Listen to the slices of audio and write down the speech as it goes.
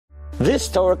This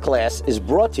Torah class is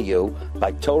brought to you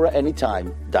by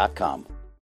TorahAnytime.com.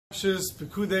 Parshas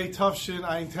Pekudei Tavshin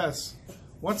Ayin Tes.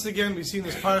 Once again, we see in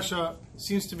this parsha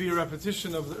seems to be a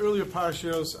repetition of the earlier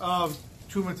parshas of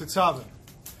Truma Tetzaveh.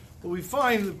 But we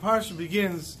find the parsha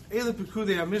begins Eile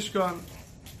Pekudei HaMishkan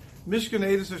Mishkan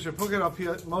Eidos Asher Poked Al Pi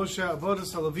Moshe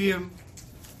Avodas HaLevim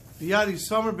V'Yad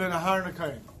Isamar Ben Aharon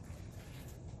HaKohen.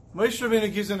 Moshe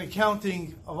Rabbeinu gives an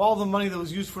accounting of all the money that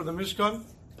was used for the Mishkan.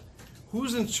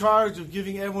 Who's in charge of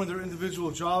giving everyone their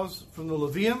individual jobs from the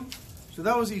Levium? So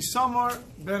that was Isamar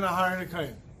Ben Aharon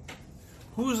HaKohen.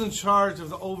 Who's in charge of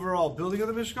the overall building of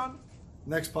the Mishkan?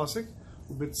 Next pasuk.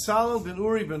 Ubetzalel ben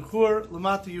Uri ben Hur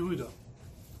Lamata Yehuda.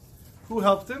 Who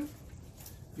helped him?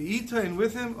 V'ita, and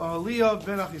with him Ahaliah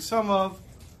ben Achisamach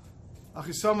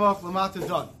Lamata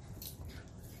Dan.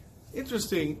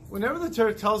 Interesting. Whenever the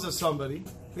Torah tells us somebody,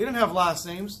 they didn't have last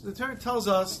names. The Torah tells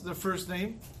us their first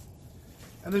name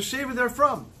and the sheva they're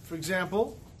from. For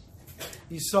example,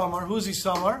 Isamar. Who's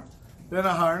Isamar? Ben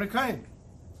Aharon HaKohen.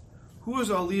 Who is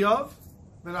Ahaliah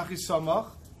ben Achisamach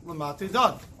Lamata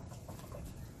Dan?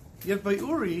 Yet by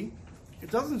Uri, it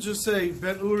doesn't just say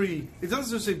Ben Uri. It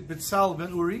doesn't just say Betzalel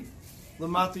ben Uri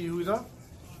Lamata Yehuda.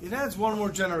 It adds one more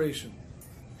generation.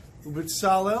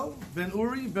 Betzalel ben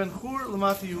Uri ben Hur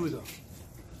Lamata Yehuda.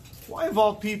 Why of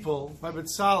all people, by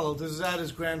Betzalel, does it add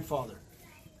his grandfather?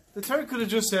 The Torah could have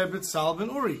just said Betzalel ben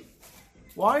Uri.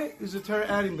 Why is the Torah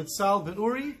adding Betzalel ben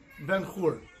Uri ben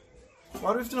Hur?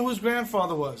 Why do we have to know who his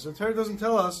grandfather was? The Torah doesn't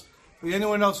tell us or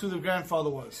anyone else who the grandfather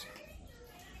was.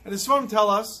 And the Sfarim tell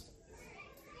us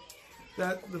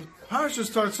that the parasha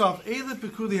starts off Eile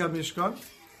Pekudei HaMishkan.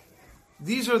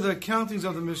 These are the accountings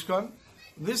of the Mishkan.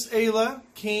 This Eila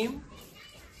came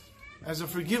as a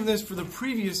forgiveness for the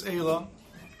previous Eila.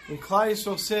 When Klal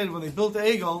Yisrael said, when they built the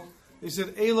Egel, they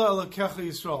said, Eila Elokecha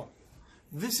Yisrael.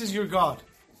 This is your God.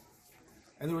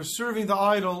 And they were serving the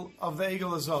idol of the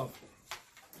Egel Azav.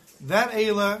 That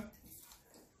Eila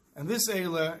and this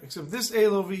Eila, except this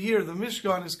Eila over here, the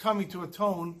Mishkan is coming to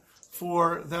atone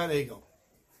for that Egel.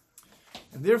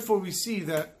 And therefore we see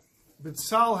that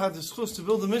Betzalel had the schus to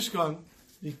build the Mishkan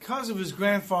because of his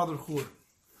grandfather Hur.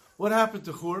 What happened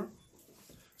to Hur?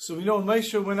 So we know when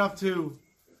Moshe went up to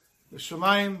the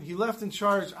Shemayim, he left in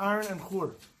charge Aaron and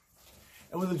Hur.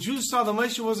 And when the Jews saw that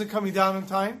Moshe wasn't coming down in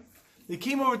time, they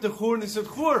came over to Hur and they said,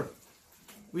 Hur,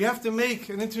 we have to make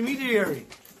an intermediary.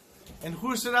 And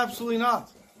Hur said, absolutely not.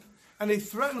 And they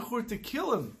threatened Hur to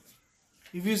kill him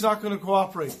if he's not going to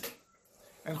cooperate.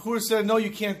 And Hur said, no,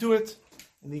 you can't do it.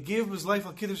 And he gave his life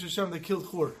al Kiddush Hashem. They killed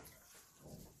Hur.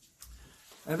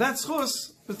 And that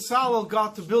schus, Betzalel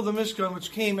got to build the Mishkan,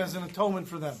 which came as an atonement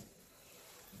for them.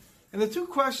 And the two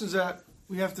questions that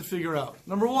we have to figure out.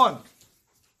 Number one,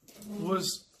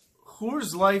 was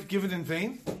Hur's life given in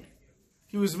vain?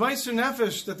 He was Meiser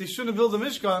Nefesh that they shouldn't build the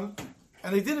Mishkan,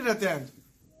 and they did it at the end.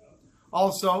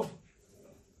 Also,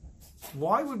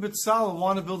 why would Betzalel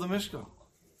want to build the Mishkan?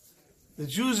 The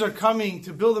Jews are coming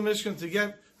to build the Mishkan to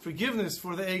get forgiveness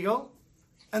for the Egel,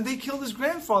 and they killed his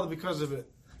grandfather because of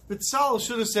it. Betzalel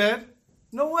should have said,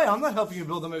 no way, I'm not helping you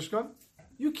build the Mishkan.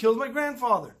 You killed my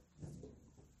grandfather.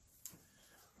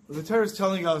 What the Torah is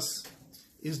telling us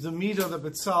is the midah that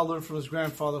Betzalel learned from his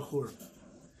grandfather Hur.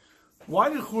 Why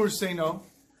did Hur say no?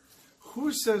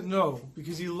 Hur said no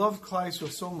because he loved Klal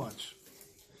Yisrael so much.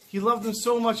 He loved them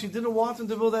so much, he didn't want them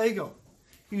to build the Egel.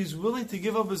 He was willing to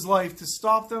give up his life to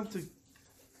stop them to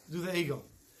do the Egel.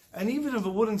 And even if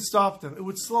it wouldn't stop them, it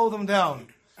would slow them down.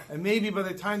 And maybe by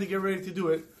the time they get ready to do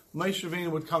it, Moshe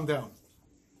Rabbeinu would come down.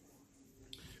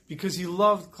 Because he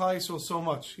loved Klal Yisrael so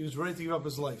much, he was ready to give up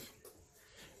his life.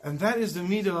 And that is the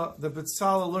midah that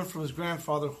Betzalel learned from his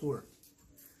grandfather Hur.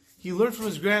 He learned from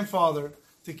his grandfather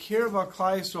to care about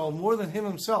Klal Yisrael more than him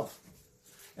himself.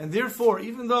 And therefore,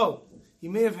 even though he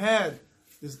may have had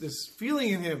this feeling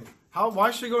in him,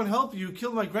 why should I go and help you? You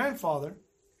killed my grandfather.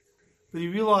 But he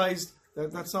realized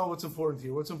that that's not what's important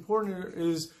here. What's important here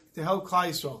is to help Klal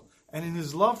Yisrael. And in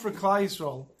his love for Klal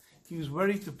Yisrael, he was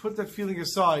ready to put that feeling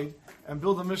aside and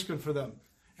build a Mishkan for them.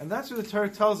 And that's what the Torah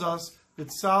tells us,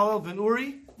 Betzalel ben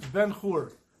Uri ben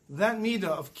Hur. That midah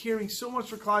of caring so much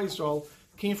for Klal Yisrael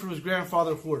came from his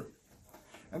grandfather Hur.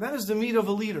 And that is the midah of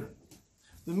a leader.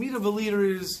 The midah of a leader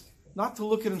is not to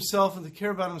look at himself and to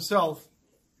care about himself,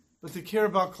 but to care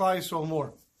about Klal Yisrael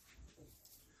more.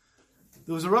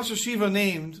 There was a Rosh Hashiva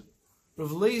named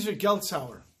Rav Eliezer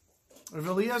Geltzauer. Rav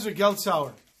Eliezer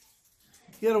Geltzauer.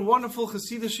 He had a wonderful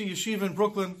Hasidic yeshiva in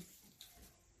Brooklyn.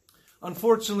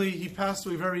 Unfortunately, he passed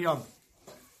away very young.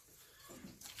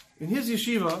 In his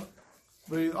yeshiva,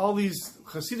 with all these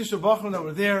Hasidic Bachrim that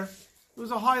were there, it was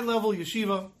a high-level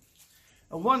yeshiva.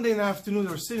 And one day in the afternoon,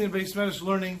 they were sitting in Beis Medrash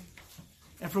learning,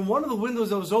 And from one of the windows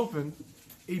that was open,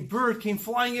 a bird came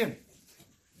flying in.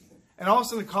 And all of a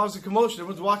sudden it caused a commotion.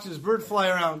 Everyone's watching this bird fly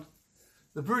around.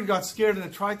 The bird got scared and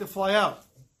it tried to fly out.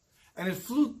 And it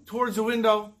flew towards the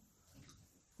window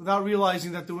without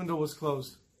realizing that the window was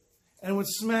closed. And it went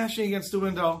smashing against the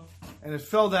window, and it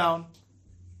fell down.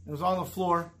 It was on the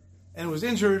floor, and it was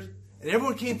injured. And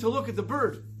everyone came to look at the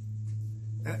bird.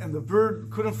 And the bird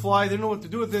couldn't fly. They didn't know what to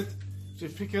do with it.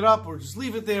 Should pick it up or just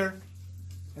leave it there.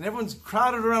 And everyone's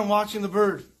crowded around watching the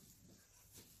bird.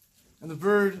 And the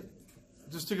bird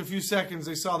just took a few seconds.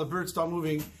 They saw the bird start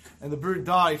moving, and the bird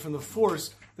died from the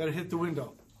force that it hit the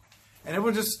window. And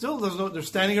everyone just still doesn't know. They're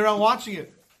standing around watching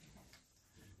it.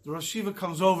 The Rosh Yeshiva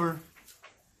comes over,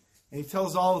 and he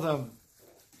tells all of them,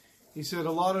 he said,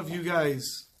 a lot of you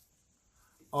guys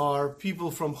are people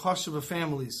from Chashuva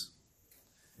families.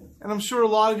 And I'm sure a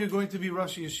lot of you are going to be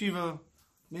Rosh Yeshiva,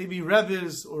 maybe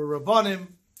Rebbes or Rabbanim.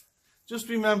 Just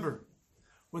remember,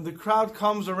 when the crowd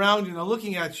comes around you and they're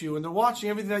looking at you and they're watching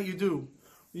everything that you do,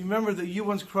 remember that you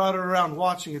once crowded around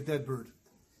watching a dead bird.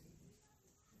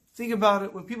 Think about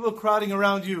it. When people are crowding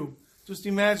around you, just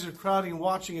imagine crowding and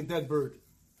watching a dead bird.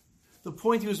 The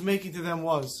point he was making to them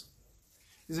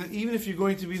is that even if you're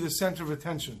going to be the center of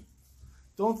attention,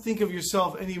 don't think of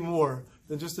yourself any more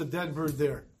than just a dead bird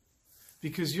there.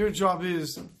 Because your job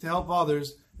is to help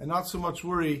others and not so much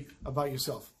worry about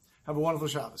yourself. Have a wonderful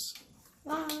Shabbos.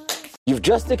 Bye. You've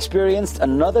just experienced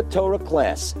another Torah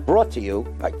class brought to you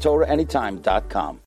by TorahAnytime.com.